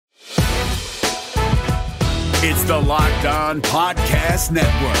It's the Locked On Podcast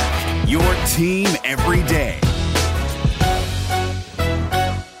Network, your team every day.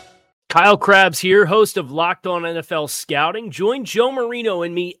 Kyle Krabs here, host of Locked On NFL Scouting. Join Joe Marino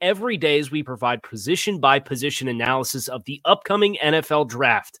and me every day as we provide position-by-position analysis of the upcoming NFL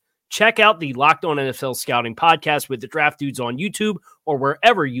Draft. Check out the Locked On NFL Scouting podcast with the Draft Dudes on YouTube or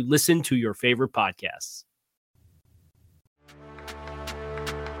wherever you listen to your favorite podcasts.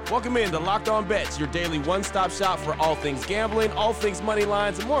 Welcome in to Locked On Bets, your daily one-stop shop for all things gambling, all things money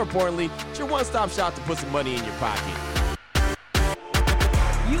lines, and more importantly, it's your one-stop shop to put some money in your pocket.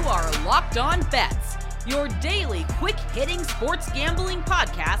 You are Locked On Bets, your daily quick-hitting sports gambling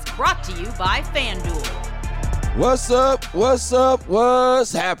podcast brought to you by FanDuel. What's up?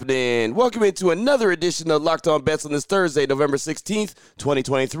 What's happening? Welcome into another edition of Locked On Bets on this Thursday, November 16th,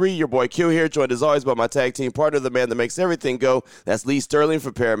 2023. Your boy Q here, joined as always by my tag team partner, the man that makes everything go. That's Lee Sterling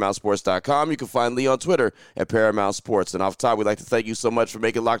from ParamountSports.com. You can find Lee on Twitter at Paramount Sports. And off top, we'd like to thank you so much for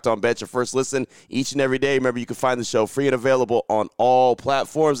making Locked On Bets your first listen each and every day. Remember, you can find the show free and available on all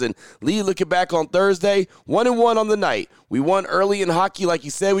platforms. And Lee, looking back on Thursday, 1-1 on the night. We won early in hockey like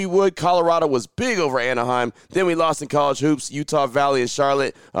you said we would. Colorado was big over Anaheim. Then we lost in college hoops. Utah Valley and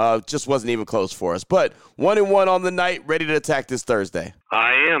Charlotte just wasn't even close for us. But 1-1 on the night, ready to attack this Thursday.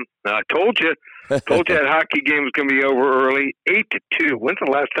 I am. I told you. Told you that hockey game was going to be over early. 8-2. When's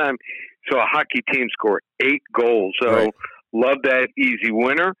the last time you saw a hockey team score 8 goals? So right. Love that easy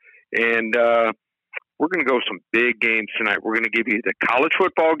winner. And we're going to go some big games tonight. We're going to give you the college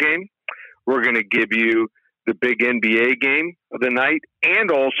football game. We're going to give you the big NBA game of the night, and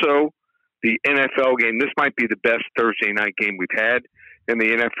also the NFL game. This might be the best Thursday night game we've had in the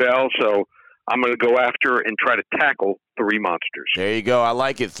NFL, so I'm going to go after and try to tackle 3 monsters. There you go. I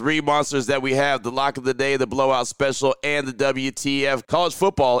like it. 3 monsters that we have, the lock of the day, the blowout special, and the WTF. College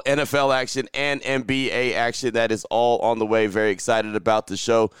football, NFL action, and NBA action. That is all on the way. Very excited about the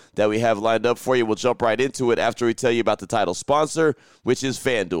show that we have lined up for you. We'll jump right into it after we tell you about the title sponsor, which is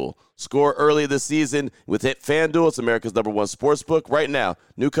FanDuel. Score early this season with FanDuel. It's America's #1 sportsbook. Right now,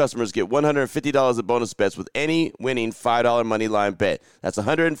 new customers get $150 in bonus bets with any winning $5 money line bet. That's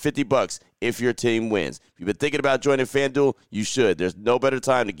 $150 if your team wins. If you've been thinking about joining FanDuel, you should. There's no better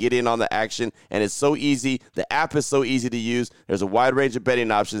time to get in on the action, and it's so easy. The app is so easy to use. There's a wide range of betting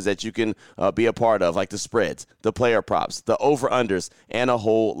options that you can be a part of, like the spreads, the player props, the over-unders, and a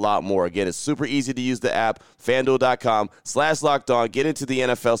whole lot more. Again, it's super easy to use the app, FanDuel.com/lockedon. Get into the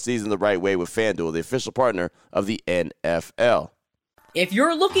NFL season the right way with FanDuel, the official partner of the NFL. If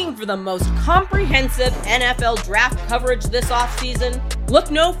you're looking for the most comprehensive NFL draft coverage this offseason, look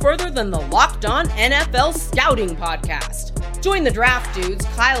no further than the Locked On NFL Scouting Podcast. Join the Draft Dudes,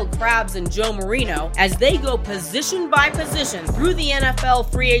 Kyle Krabs and Joe Marino, as they go position by position through the NFL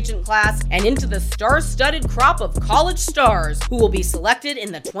free agent class and into the star-studded crop of college stars who will be selected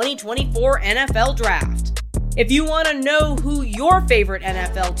in the 2024 NFL Draft. If you want to know who your favorite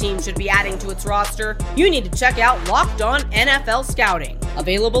NFL team should be adding to its roster, you need to check out Locked On NFL Scouting,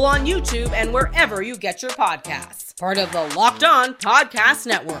 available on YouTube and wherever you get your podcasts. Part of the Locked On Podcast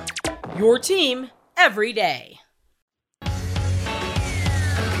Network, your team every day.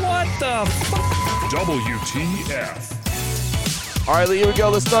 What the WTF? All right, Lee, here we go.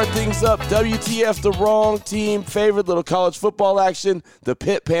 Let's start things up. WTF, the wrong team favorite. Little college football action. The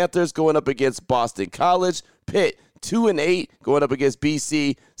Pitt Panthers going up against Boston College. Pitt 2-8 going up against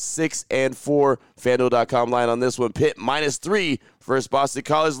BC 6-4. FanDuel.com line on this one. Pitt -3 versus Boston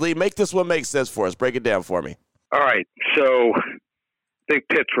College. Lee, make this one make sense for us. Break it down for me. All right, so I think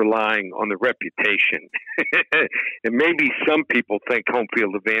Pitt's relying on the reputation. And maybe some people think home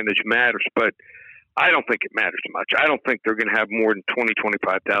field advantage matters, but I don't think it matters much. I don't think they're going to have more than 20,000,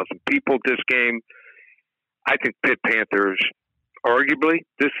 25,000 people at this game. I think Pitt Panthers, arguably,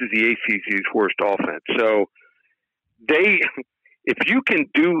 this is the ACC's worst offense. So if you can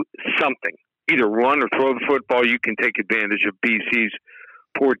do something, either run or throw the football, you can take advantage of BC's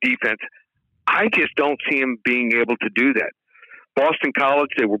poor defense. I just don't see them being able to do that. Boston College,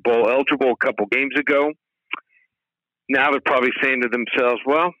 they were bowl eligible a couple games ago. Now they're probably saying to themselves,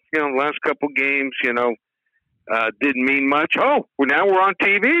 well, last couple games, didn't mean much. Oh, well, now we're on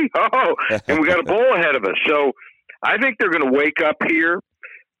TV. Oh, and we got a bowl ahead of us. So I think they're going to wake up here.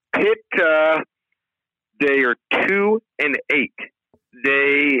 Pitt, they are 2-8.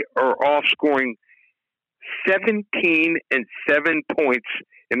 They are off scoring 17 and 7 points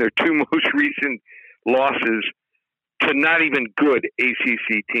in their 2 most recent losses to not even good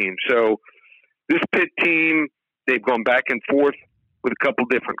ACC teams. So this Pitt team, they've gone back and forth with a couple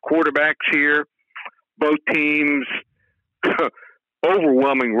different quarterbacks here. Both teams,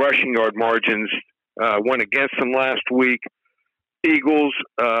 overwhelming rushing yard margins. went against them last week. Eagles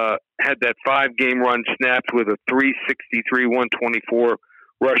had that 5-game run snapped with a 363-124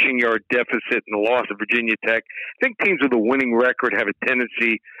 rushing yard deficit and the loss of Virginia Tech. I think teams with a winning record have a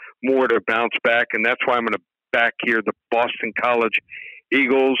tendency more to bounce back, and that's why I'm going to back here the Boston College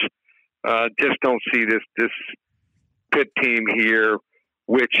Eagles. Just don't see this Pitt team here,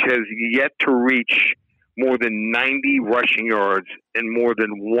 which has yet to reach more than 90 rushing yards in more than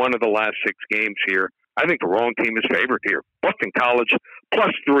one of the last 6 games here. I think the wrong team is favored here. Boston College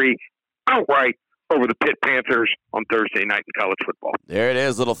 +3 outright over the Pitt Panthers on Thursday night in college football. There it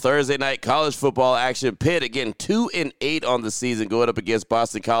is, little Thursday night college football action. Pitt, again, 2-8 on the season going up against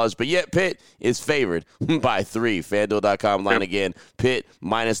Boston College, but yet Pitt is favored by 3. FanDuel.com line again, Pitt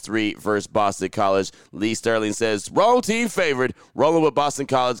 -3 versus Boston College. Lee Sterling says, wrong team favored, rolling with Boston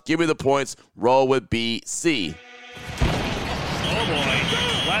College. Give me the points, roll with BC. Oh, boy.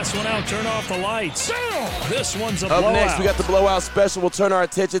 Last one out, turn off the lights. This one's a blowout. Up next, we got the blowout special. We'll turn our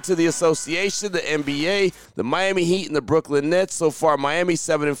attention to the association, the NBA, the Miami Heat, and the Brooklyn Nets. So far, Miami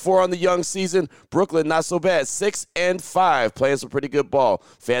 7-4 on the young season. Brooklyn, not so bad, 6-5, playing some pretty good ball.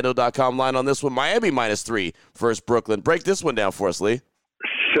 FanDuel.com line on this one, Miami -3 versus Brooklyn. Break this one down for us, Lee.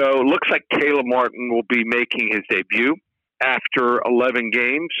 So it looks like Caleb Martin will be making his debut after 11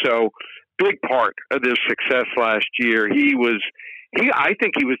 games. So big part of their success last year. I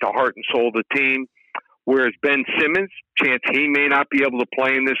think he was the heart and soul of the team, whereas Ben Simmons, chance he may not be able to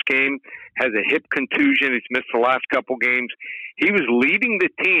play in this game, has a hip contusion. He's missed the last couple games. He was leading the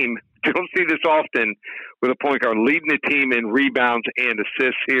team. You don't see this often with a point guard leading the team in rebounds and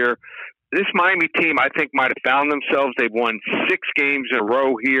assists here. This Miami team, I think, might have found themselves. They've won 6 games in a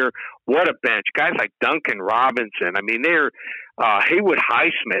row here. What a bench. Guys like Duncan Robinson. I mean, they're Haywood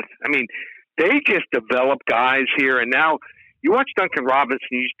Highsmith. I mean, they just developed guys here, and now you watch Duncan Robinson,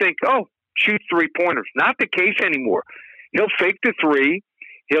 you think, oh, shoot 3-pointers. Not the case anymore. He'll fake the 3.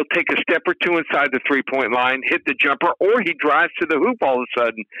 He'll take a step or 2 inside the 3-point line, hit the jumper, or he drives to the hoop all of a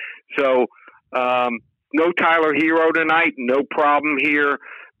sudden. So no Tyler Hero tonight, no problem here.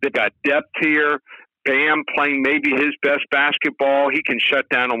 They've got depth here. Bam playing maybe his best basketball. He can shut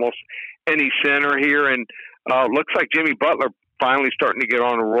down almost any center here. And looks like Jimmy Butler finally starting to get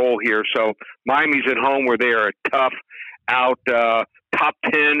on a roll here. So Miami's at home where they are a tough out, top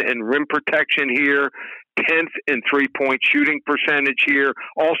 10 in rim protection here, 10th in 3-point shooting percentage here,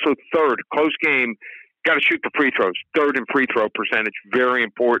 also 3rd, close game, got to shoot the free throws, 3rd in free throw percentage, very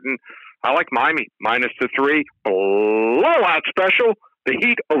important. I like Miami, -3, blowout special, the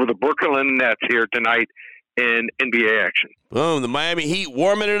Heat over the Brooklyn Nets here tonight in NBA action. Boom, the Miami Heat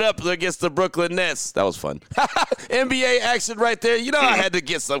warming it up against the Brooklyn Nets. That was fun. NBA action right there. You know, I had to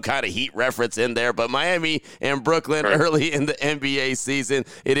get some kind of Heat reference in there, but Miami and Brooklyn early in the NBA season.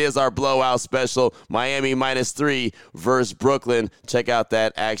 It is our blowout special. Miami -3 versus Brooklyn. Check out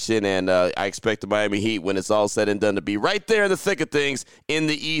that action, and I expect the Miami Heat, when it's all said and done, to be right there in the thick of things in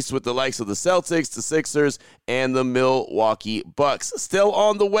the East with the likes of the Celtics, the Sixers, and the Milwaukee Bucks. Still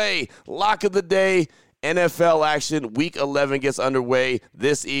on the way. Lock of the day. NFL action, Week 11 gets underway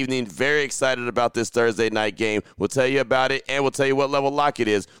this evening. Very excited about this Thursday night game. We'll tell you about it, and we'll tell you what level lock it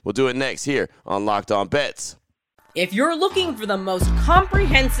is. We'll do it next here on Locked On Bets. If you're looking for the most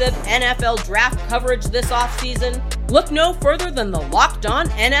comprehensive NFL draft coverage this offseason, look no further than the Locked On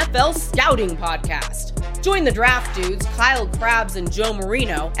NFL Scouting Podcast. Join the draft dudes, Kyle Krabs and Joe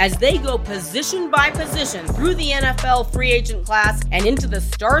Marino, as they go position by position through the NFL free agent class and into the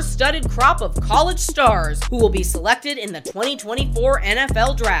star-studded crop of college stars who will be selected in the 2024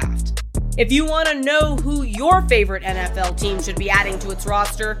 NFL Draft. If you want to know who your favorite NFL team should be adding to its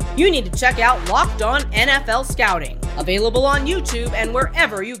roster, you need to check out Locked On NFL Scouting, available on YouTube and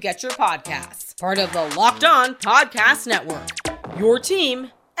wherever you get your podcasts. Part of the Locked On Podcast Network, your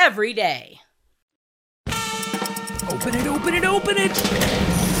team every day. Open it, open it, open it!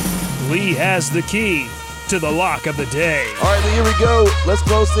 Lee has the key to the lock of the day. All right, Lee, here we go. Let's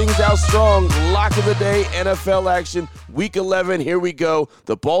close things out strong. Lock of the day, NFL action, Week 11. Here we go.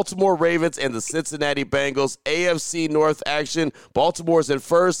 The Baltimore Ravens and the Cincinnati Bengals, AFC North action. Baltimore's in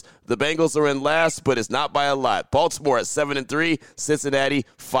first. The Bengals are in last, but it's not by a lot. Baltimore at 7-3, Cincinnati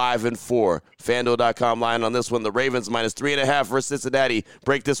 5-4. FanDuel.com line on this one. The Ravens -3.5 versus Cincinnati.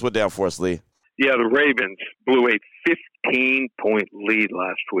 Break this one down for us, Lee. Yeah, the Ravens blew a 15-point lead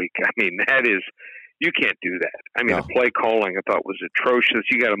last week. I mean, you can't do that. I mean, No. The play calling I thought was atrocious.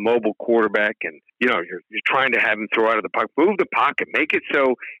 You got a mobile quarterback, and you're trying to have him throw out of the pocket, move the pocket, make it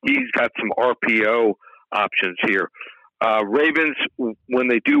so he's got some RPO options here. Ravens, when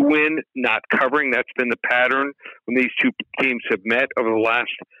they do win, not covering. That's been the pattern when these two teams have met over the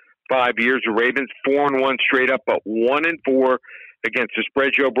last 5 years. The Ravens 4-1 straight up, but 1-4 against the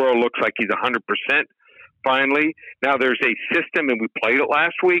spread. Joe Burrow looks like he's 100% finally. Now there's a system, and we played it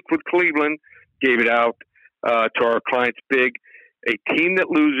last week with Cleveland, gave it out to our clients big. A team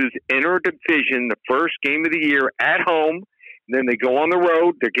that loses inter-division the first game of the year at home, and then they go on the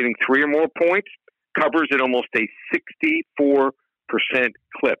road, they're getting 3 or more points, covers at almost a 64%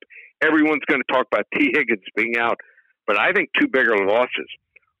 clip. Everyone's going to talk about T. Higgins being out, but I think 2 bigger losses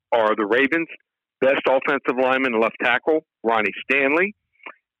are the Ravens' best offensive lineman and left tackle, Ronnie Stanley,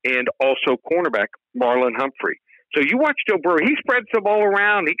 and also cornerback, Marlon Humphrey. So you watch Joe Burrow, he spreads the ball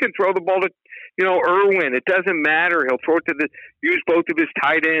around. He can throw the ball to, Irwin. It doesn't matter. He'll throw it to use both of his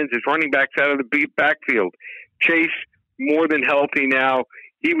tight ends, his running backs out of the backfield. Chase, more than healthy now.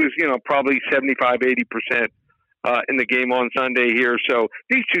 He was, probably 75, 80% in the game on Sunday here. So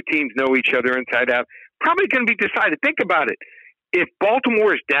these two teams know each other inside out. Probably going to be decided. Think about it. If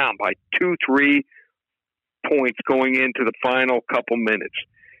Baltimore is down by 2-3 points going into the final couple minutes,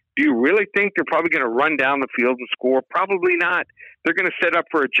 do you really think they're probably going to run down the field and score? Probably not. They're going to set up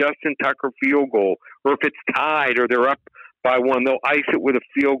for a Justin Tucker field goal. Or if it's tied or they're up by 1, they'll ice it with a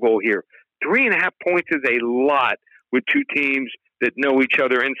field goal here. 3.5 points is a lot with two teams that know each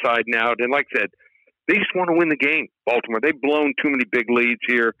other inside and out. And like I said, they just want to win the game, Baltimore. They've blown too many big leads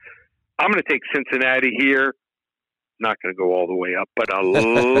here. I'm going to take Cincinnati here. Not going to go all the way up, but a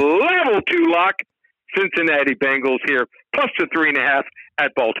level 2 lock. Cincinnati Bengals here, plus the 3.5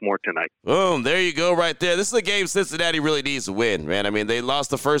 at Baltimore tonight. Boom, there you go right there. This is a game Cincinnati really needs to win, man. I mean, they lost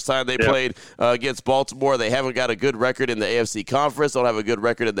the first time they played against Baltimore. They haven't got a good record in the AFC Conference, don't have a good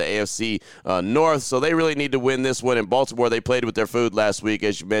record in the AFC North, so they really need to win this one. In Baltimore, they played with their food last week,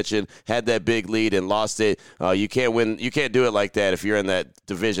 as you mentioned, had that big lead and lost it. You can't win. You can't do it like that if you're in that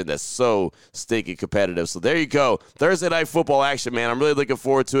division that's so stinking competitive. So there you go. Thursday night football action, man. I'm really looking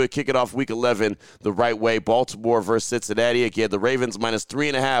forward to it. Kick it off week 11 the right way. Baltimore versus Cincinnati. Again, the Ravens minus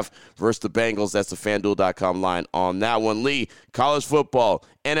 3.5 versus the Bengals. That's the FanDuel.com line on that one. Lee, college football,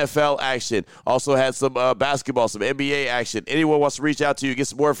 NFL action. Also had some basketball, some NBA action. Anyone wants to reach out to you, get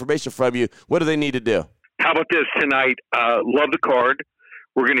some more information from you, what do they need to do? How about this tonight? Love the card.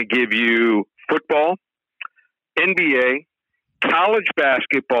 We're going to give you football, NBA, college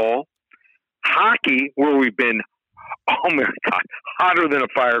basketball, hockey, where we've been, oh my God, hotter than a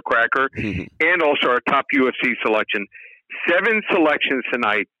firecracker, and also our top UFC selection. 7 selections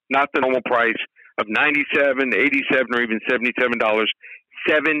tonight, not the normal price of $97, $87, or even $77.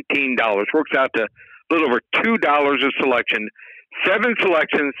 $17. Works out to a little over $2 a selection. 7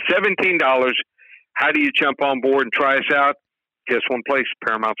 selections, $17. How do you jump on board and try us out? Just one place,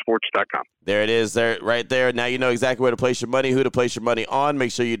 ParamountSports.com. There it is, there, right there. Now you know exactly where to place your money, who to place your money on.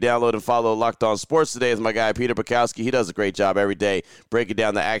 Make sure you download and follow Locked On Sports today. Is my guy Peter Bukowski. He does a great job every day breaking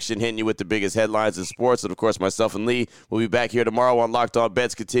down the action, hitting you with the biggest headlines in sports. And, of course, myself and Lee will be back here tomorrow on Locked On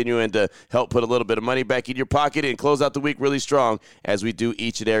Bets, continuing to help put a little bit of money back in your pocket and close out the week really strong as we do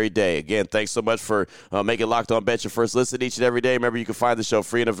each and every day. Again, thanks so much for making Locked On Bets your first listen each and every day. Remember, you can find the show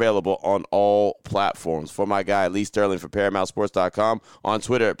free and available on all platforms. For my guy, Lee Sterling from ParamountSports.com, on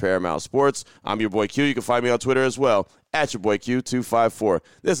Twitter at Paramount Sports. I'm your boy Q. You can find me on Twitter as well, at your boy Q254.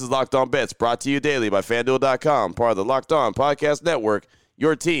 This is Locked On Bets, brought to you daily by FanDuel.com, part of the Locked On Podcast Network,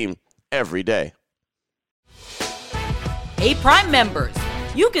 your team every day. Hey, Prime members,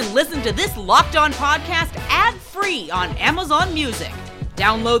 you can listen to this Locked On podcast ad-free on Amazon Music.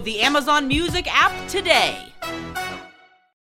 Download the Amazon Music app today.